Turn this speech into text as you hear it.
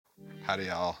Howdy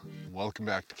y'all, welcome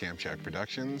back to Camp Shack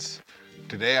Productions.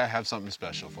 Today I have something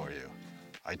special for you.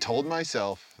 I told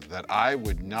myself that I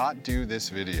would not do this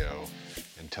video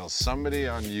until somebody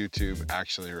on YouTube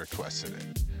actually requested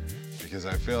it. Because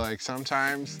I feel like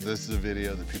sometimes this is a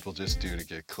video that people just do to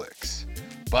get clicks.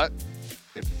 But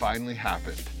it finally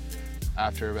happened.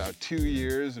 After about 2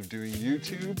 years of doing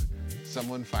YouTube,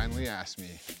 someone finally asked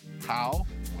me, how,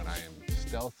 when I am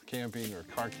stealth camping or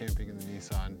car camping in the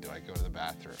Nissan, do I go to the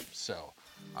bathroom? So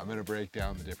I'm gonna break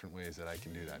down the different ways that I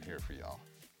can do that here for y'all.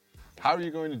 How are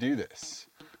you going to do this?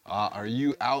 Are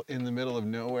you out in the middle of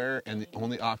nowhere and the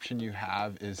only option you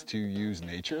have is to use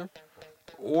nature?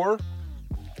 Or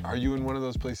are you in one of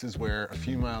those places where a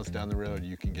few miles down the road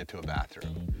you can get to a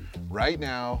bathroom? Right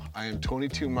now, I am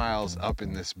 22 miles up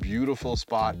in this beautiful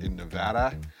spot in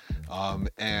Nevada,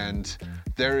 and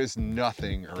there is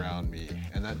nothing around me.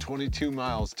 And that 22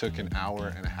 miles took an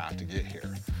hour and a half to get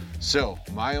here. So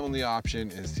my only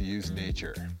option is to use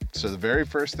nature. So the very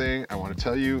first thing I want to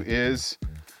tell you is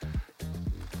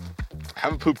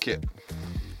have a poop kit.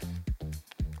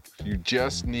 You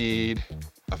just need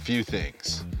a few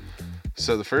things.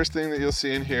 So the first thing that you'll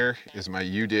see in here is my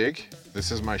U-Dig.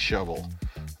 This is my shovel.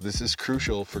 This is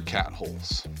crucial for cat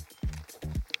holes.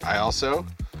 I also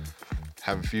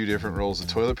have a few different rolls of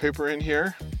toilet paper in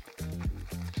here.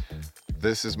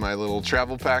 This is my little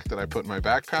travel pack that I put in my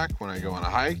backpack when I go on a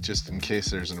hike, just in case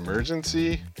there's an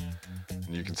emergency.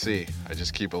 And you can see, I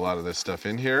just keep a lot of this stuff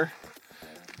in here.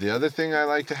 The other thing I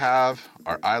like to have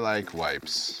are I like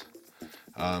wipes.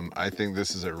 I think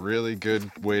this is a really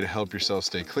good way to help yourself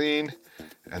stay clean.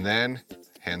 And then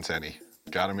hand sanitizer.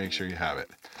 Gotta make sure you have it.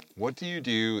 What do you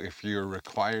do if you're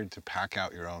required to pack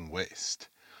out your own waste?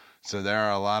 So there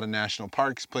are a lot of national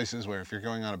parks, places where if you're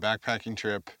going on a backpacking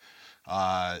trip,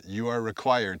 you are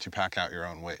required to pack out your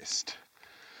own waste.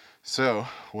 So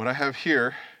what I have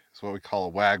here is what we call a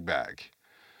wag bag.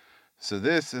 So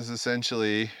this is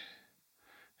essentially,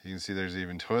 you can see there's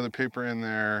even toilet paper in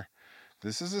there.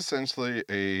 This is essentially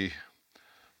a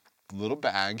little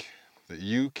bag that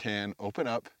you can open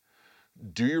up,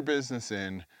 do your business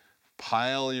in,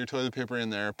 pile your toilet paper in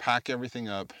there, pack everything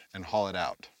up, and haul it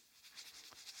out.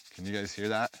 Can you guys hear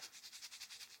that?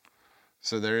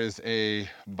 So there is a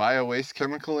bio-waste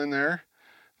chemical in there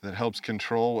that helps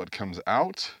control what comes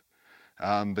out.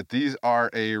 But these are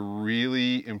a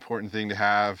really important thing to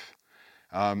have.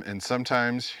 And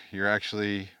sometimes you're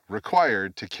actually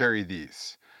required to carry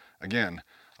these. Again,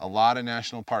 a lot of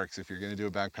national parks, if you're gonna do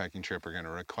a backpacking trip, are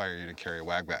gonna require you to carry a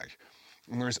wag bag.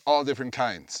 And there's all different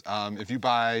kinds. If you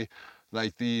buy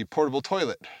like the portable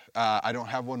toilet, I don't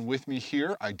have one with me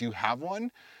here. I do have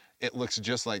one. It looks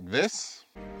just like this.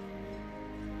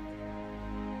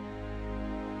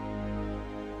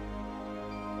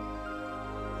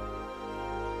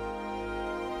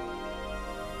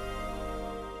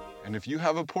 And if you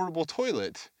have a portable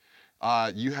toilet,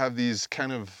 you have these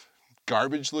kind of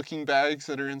garbage looking bags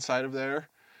that are inside of there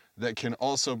that can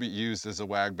also be used as a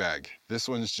wag bag. This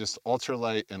one's just ultra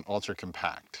light and ultra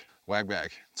compact. Wag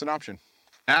bag, it's an option.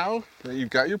 Now that you've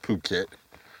got your poop kit,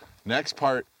 next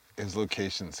part is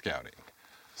location scouting.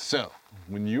 So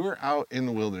when you are out in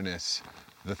the wilderness,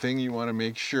 the thing you want to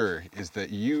make sure is that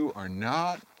you are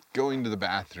not going to the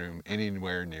bathroom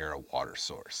anywhere near a water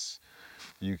source.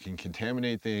 You can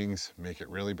contaminate things, make it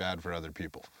really bad for other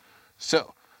people.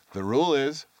 So the rule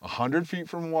is 100 feet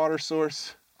from a water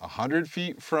source, 100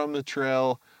 feet from the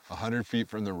trail, 100 feet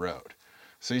from the road.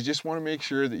 So you just want to make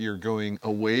sure that you're going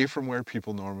away from where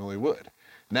people normally would.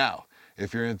 Now,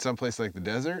 if you're in some place like the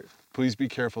desert, please be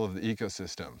careful of the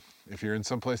ecosystem. If you're in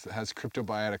some place that has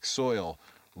cryptobiotic soil,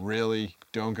 really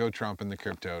don't go trumping the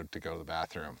crypto to go to the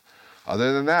bathroom.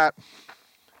 Other than that,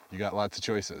 you got lots of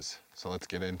choices. So let's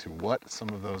get into what some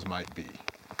of those might be.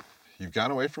 You've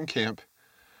gone away from camp,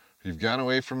 you've gone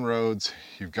away from roads,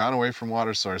 you've gone away from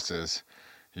water sources,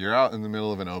 you're out in the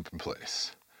middle of an open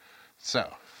place.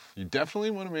 So you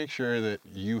definitely want to make sure that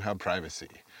you have privacy.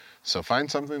 So find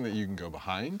something that you can go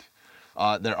behind.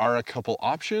 There are a couple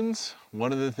options.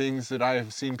 One of the things that I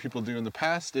have seen people do in the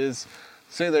past is,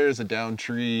 say there's a downed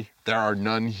tree. There are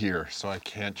none here, so I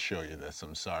can't show you this,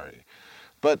 I'm sorry.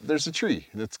 But there's a tree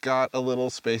that's got a little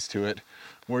space to it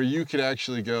where you could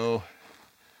actually go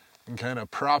and kind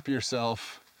of prop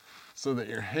yourself so that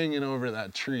you're hanging over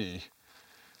that tree.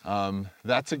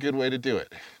 That's a good way to do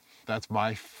it. That's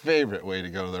my favorite way to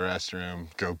go to the restroom,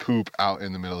 go poop out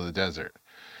in the middle of the desert.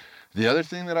 The other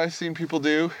thing that I've seen people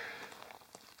do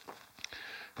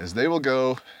is they will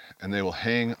go and they will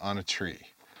hang on a tree.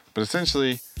 But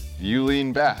essentially, you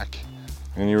lean back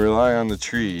and you rely on the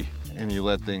tree and you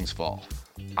let things fall.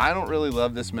 I don't really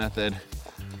love this method.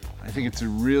 I think it's a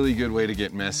really good way to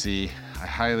get messy. I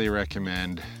highly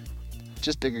recommend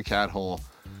just dig a cat hole,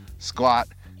 squat,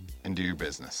 and do your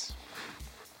business.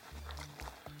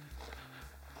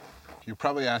 You're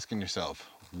probably asking yourself,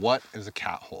 what is a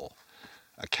cat hole?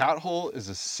 A cat hole is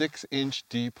a 6-inch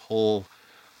deep hole,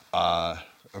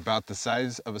 about the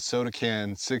size of a soda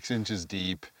can, 6 inches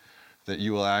deep, that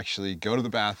you will actually go to the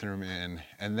bathroom in,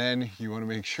 and then you want to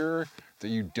make sure that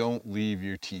you don't leave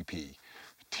your TP.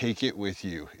 Take it with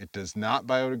you. It does not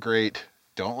biodegrade.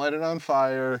 Don't let it on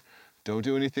fire. Don't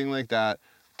do anything like that.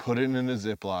 Put it in a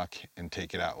Ziploc and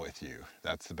take it out with you.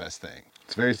 That's the best thing.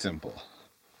 It's very simple.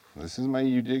 This is my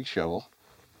U-Dig shovel.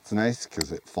 It's nice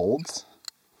because it folds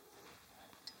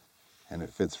and it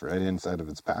fits right inside of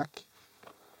its pack.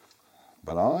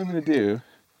 But all I'm going to do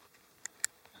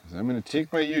is I'm going to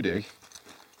take my U-Dig,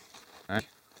 a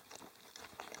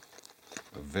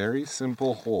very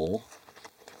simple hole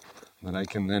that I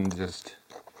can then just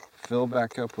fill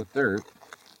back up with dirt.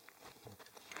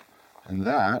 And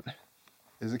that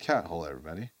is a cat hole,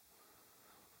 everybody.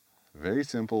 Very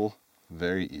simple,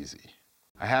 very easy.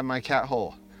 I have my cat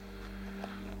hole.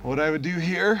 What I would do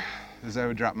here is I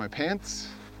would drop my pants,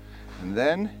 and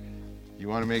then you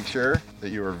want to make sure that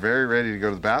you are very ready to go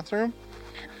to the bathroom.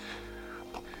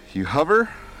 You hover,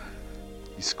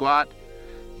 you squat,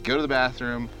 you go to the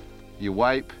bathroom, you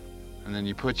wipe, and then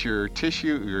you put your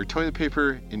tissue, your toilet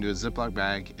paper into a Ziploc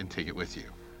bag and take it with you.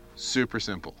 Super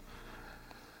simple.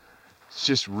 It's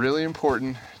just really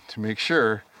important to make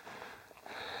sure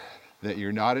that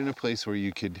you're not in a place where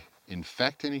you could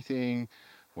infect anything,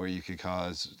 where you could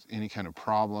cause any kind of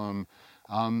problem.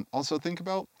 Also think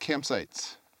about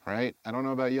campsites, right? I don't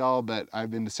know about y'all, but I've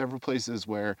been to several places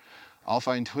where I'll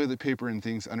find toilet paper and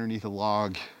things underneath a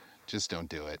log. Just don't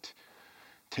do it.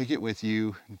 Take it with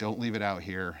you. Don't leave it out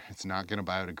here. It's not gonna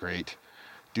biodegrade.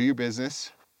 Do your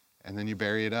business, and then you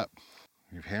bury it up.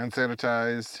 You've hand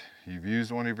sanitized, you've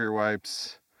used one of your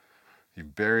wipes,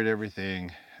 you've buried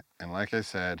everything, and like I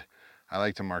said, I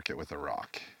like to mark it with a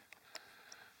rock.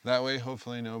 That way,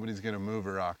 hopefully nobody's gonna move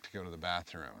a rock to go to the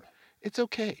bathroom. It's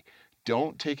okay.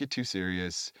 Don't take it too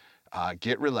serious.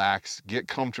 Get relaxed, get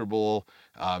comfortable.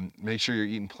 Make sure you're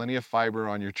eating plenty of fiber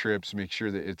on your trips. Make sure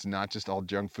that it's not just all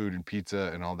junk food and pizza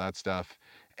and all that stuff.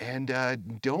 And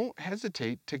don't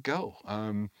hesitate to go.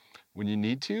 When you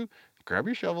need to, grab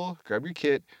your shovel, grab your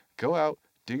kit, go out,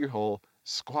 dig your hole,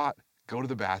 squat, go to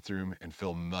the bathroom, and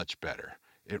feel much better.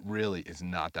 It really is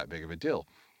not that big of a deal.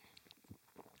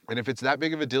 And if it's that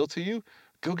big of a deal to you,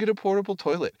 go get a portable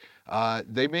toilet.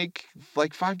 They make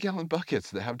like 5-gallon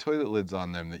buckets that have toilet lids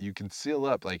on them that you can seal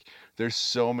up. Like, there's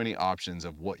so many options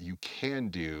of what you can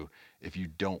do if you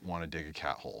don't want to dig a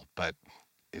cat hole, but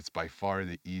it's by far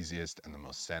the easiest and the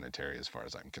most sanitary as far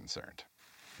as I'm concerned.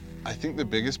 I think the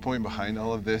biggest point behind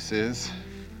all of this is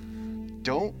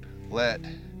don't let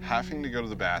having to go to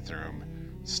the bathroom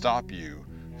stop you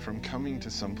from coming to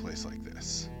some place like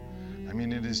this. I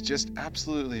mean, it is just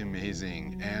absolutely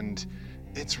amazing, and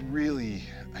it's really,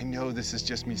 I know this is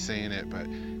just me saying it, but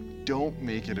don't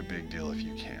make it a big deal if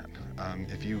you can.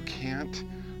 If you can't,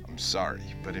 I'm sorry,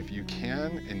 but if you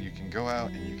can and you can go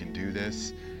out and you can do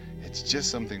this, it's just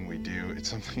something we do. It's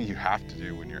something you have to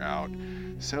do when you're out.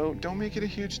 So don't make it a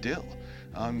huge deal.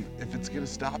 If it's gonna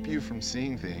stop you from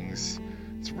seeing things,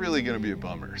 it's really gonna be a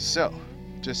bummer. So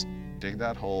just dig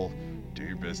that hole, do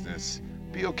your business,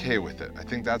 be okay with it. I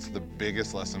think that's the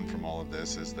biggest lesson from all of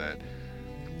this, is that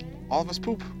all of us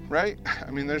poop, right?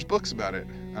 I mean, there's books about it.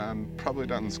 Probably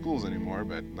not in schools anymore,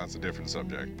 but that's a different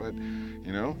subject. But,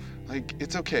 you know, like,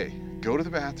 it's okay. Go to the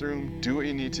bathroom, do what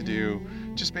you need to do.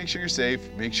 Just make sure you're safe,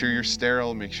 make sure you're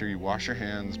sterile, make sure you wash your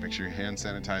hands, make sure your hands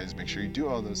sanitize, make sure you do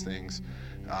all those things.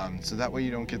 So that way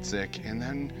you don't get sick, and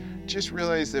then just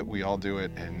realize that we all do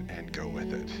it and go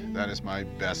with it. That is my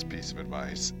best piece of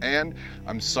advice. And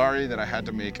I'm sorry that I had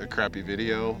to make a crappy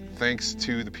video. Thanks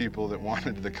to the people that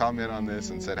wanted to comment on this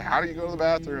and said, how do you go to the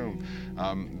bathroom?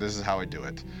 This is how I do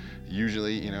it.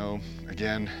 Usually, you know,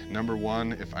 again, number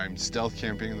one, if I'm stealth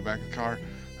camping in the back of the car,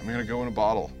 I'm gonna go in a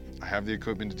bottle. I have the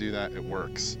equipment to do that, it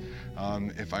works.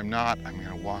 If I'm not, I'm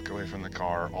gonna walk away from the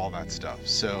car, all that stuff.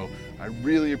 So I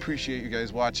really appreciate you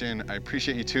guys watching. I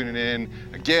appreciate you tuning in.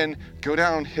 Again, go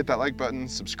down, hit that like button,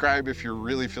 subscribe if you're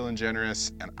really feeling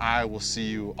generous, and I will see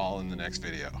you all in the next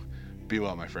video. Be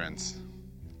well, my friends.